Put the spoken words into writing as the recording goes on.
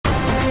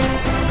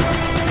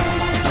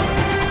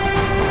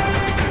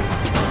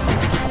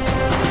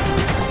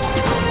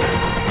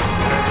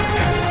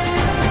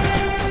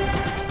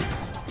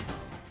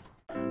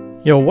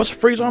Yo, what's up,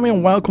 Freeze Army,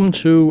 and welcome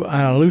to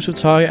an Elusive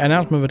Target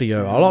announcement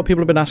video. A lot of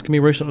people have been asking me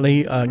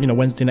recently,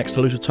 when's the next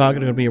Elusive Target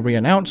going to be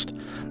re-announced?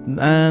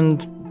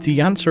 And the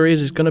answer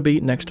is it's going to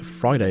be next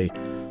Friday.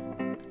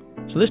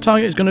 So this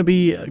target is going to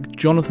be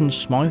Jonathan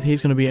Smythe.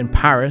 He's going to be in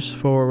Paris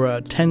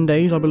for 10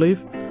 days, I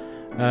believe.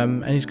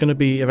 And he's going to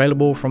be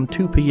available from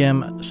 2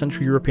 PM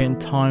Central European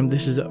time.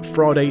 This is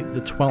Friday, the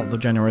 12th of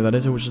January, that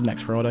is, which is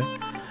next Friday.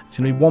 It's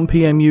going to be 1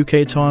 PM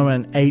UK time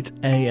and 8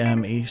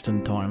 AM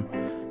Eastern time.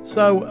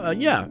 So,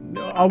 yeah,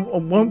 I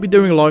won't be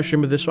doing a live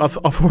stream of this. I've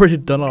already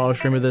done a live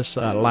stream of this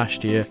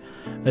last year.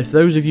 If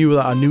those of you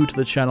that are new to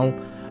the channel,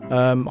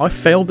 I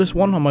failed this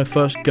one on my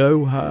first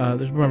go.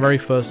 This was my very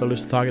first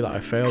Elusive Target that I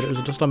failed. It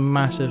was just a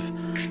massive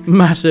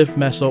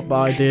mess up that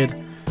I did.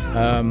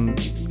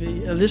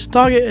 This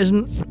target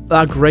isn't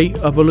that great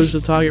of a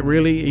Elusive Target,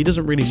 really. He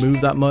doesn't really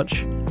move that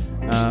much.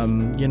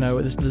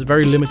 There's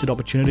very limited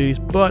opportunities,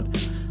 but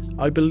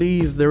I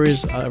believe there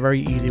is a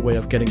very easy way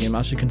of getting him.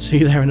 As you can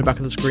see there in the back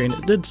of the screen,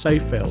 it did say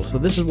fail. So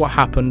this is what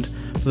happened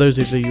for those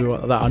of you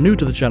that are new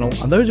to the channel,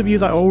 and those of you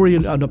that are already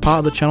a part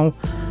of the channel.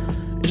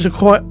 It's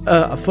quite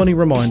a funny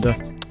reminder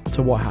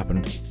to what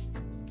happened.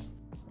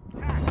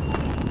 Let's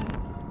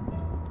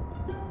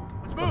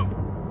move.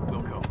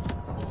 We'll go.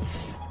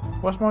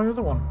 Where's my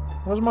other one?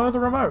 Where's my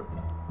other remote?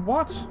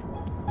 What?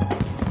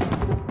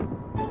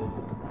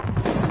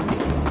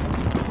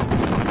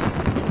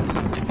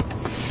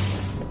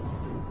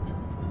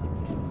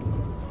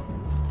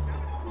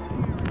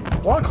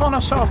 Why can't I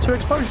set off 2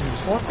 explosions?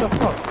 What the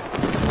fuck?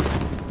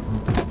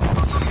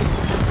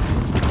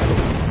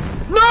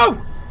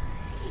 No!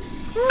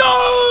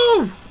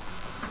 No!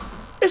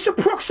 It's a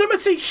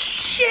proximity!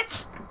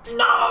 Shit!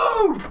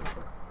 No!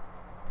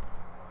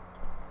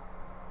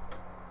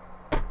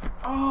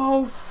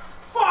 Oh,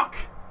 fuck!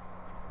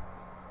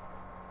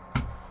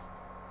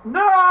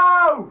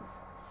 No!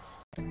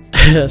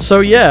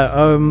 So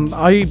yeah,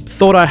 I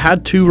thought I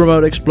had 2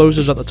 remote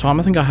explosives at the time.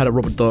 I think I had a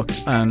rubber duck,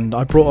 and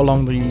I brought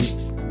along the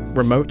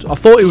remote. I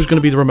thought it was going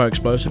to be the remote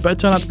explosive, but it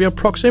turned out to be a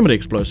proximity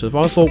explosive.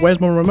 I thought, where's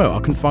my remote? I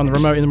couldn't find the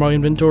remote in my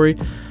inventory,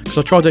 because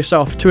I tried to set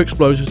off 2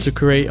 explosives to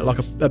create like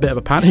a bit of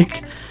a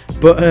panic.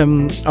 But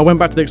I went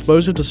back to the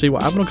explosive to see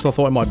what happened, because I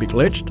thought it might be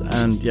glitched,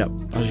 and yeah,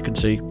 as you can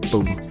see,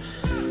 boom.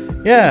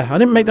 Yeah, I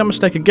didn't make that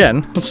mistake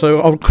again,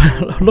 so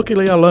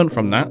luckily I learned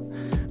from that.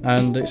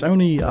 And it's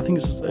only, I've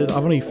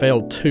only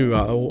failed 2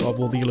 out of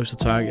all the Elusive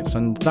Targets,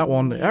 and that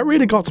one, it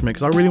really got to me,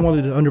 because I really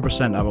wanted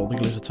 100% of all the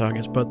Elusive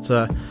Targets, but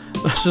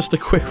that's just a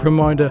quick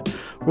reminder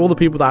for all the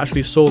people that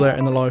actually saw that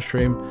in the live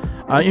stream.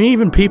 And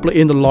even people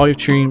in the live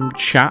stream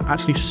chat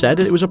actually said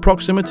it was a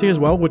proximity as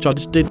well, which I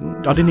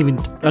didn't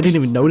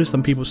even notice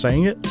them people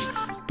saying it.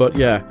 But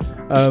yeah,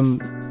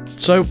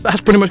 so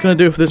that's pretty much going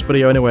to do it for this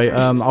video anyway.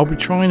 I'll be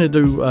trying to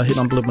do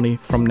HITMAN Blood Money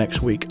from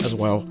next week as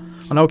well.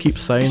 I know I keep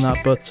saying that,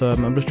 but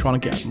I'm just trying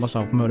to get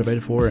myself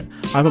motivated for it.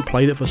 I haven't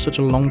played it for such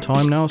a long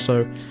time now,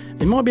 so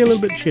it might be a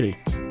little bit chilly.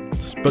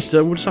 But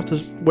we'll just have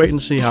to wait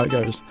and see how it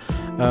goes.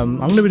 I'm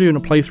going to be doing a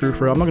playthrough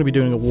for it. I'm not going to be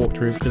doing a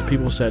walkthrough, because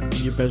people said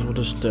you may as well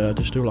just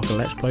do like a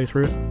let's play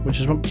through it,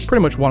 which is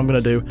pretty much what I'm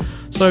going to do.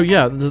 So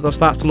yeah, that's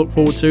that to look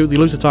forward to. The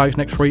Elusive Targets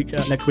next week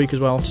as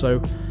well.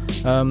 So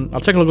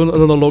I'll take another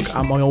look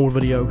at my old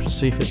video to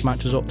see if it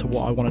matches up to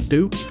what I want to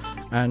do.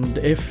 And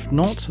if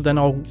not, then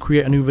I'll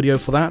create a new video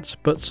for that.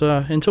 But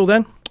until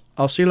then,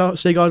 I'll see you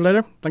guys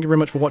later. Thank you very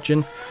much for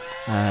watching.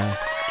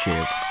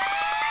 Cheers.